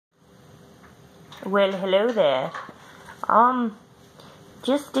Well, hello there.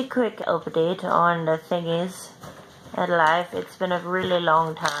 Just a quick update on the thingies at life. It's been a really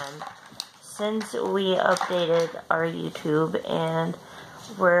long time since we updated our YouTube, and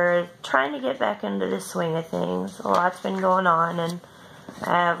we're trying to get back into the swing of things. A lot's been going on, and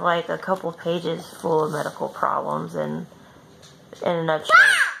I have like a couple pages full of medical problems, and in a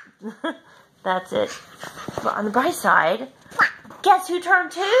nutshell, that's it. But on the bright side, guess who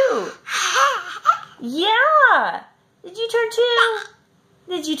turned 2? Yeah! Did you turn 2?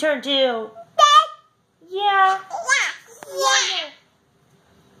 Did you turn 2? Yeah.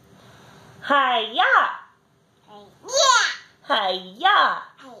 Hiya! Hiya!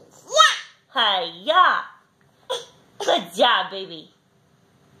 Hiya! Good job, baby.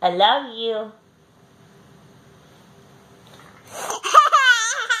 I love you.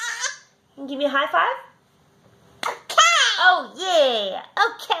 Can you give me a high five? Oh, yeah.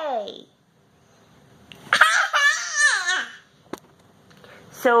 Okay.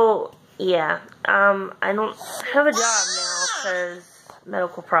 So, yeah, I don't have a job now because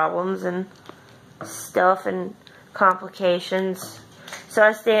medical problems and stuff and complications. So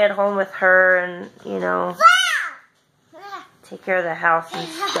I stay at home with her and, you know, take care of the house and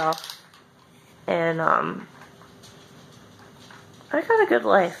stuff. And, I got a good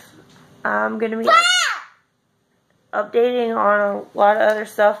life. I'm going to be updating on a lot of other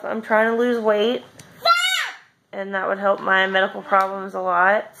stuff. I'm trying to lose weight, and that would help my medical problems a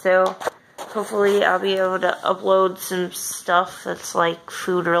lot. So hopefully I'll be able to upload some stuff that's like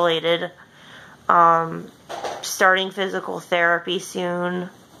food related. Starting physical therapy soon.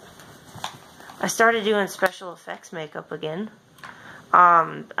 I started doing special effects makeup again.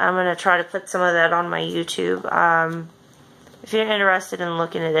 I'm going to try to put some of that on my YouTube. If you're interested in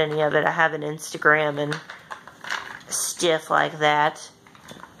looking at any of it, I have an Instagram and stuff like that.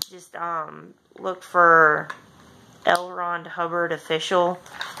 Just look for L. Ron Hubbard Official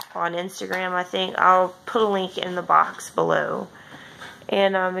on Instagram, I think. I'll put a link in the box below.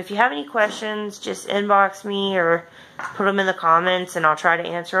 And if you have any questions, just inbox me or put them in the comments and I'll try to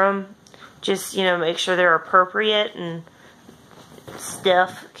answer them. Just, you know, make sure they're appropriate and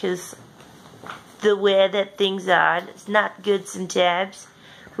stuff, because the way that things are, it's not good sometimes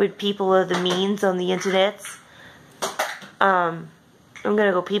with people of the means on the internet. I'm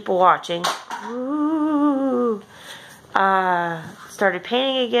gonna go people watching. Ooh. Started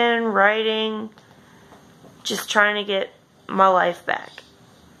painting again, writing, just trying to get my life back.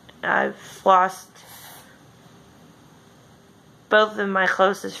 I've lost both of my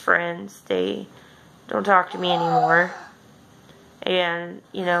closest friends. They don't talk to me anymore. And,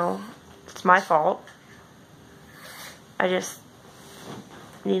 you know, it's my fault. I just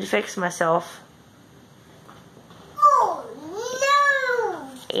need to fix myself. Oh,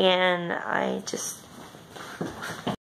 no! And I just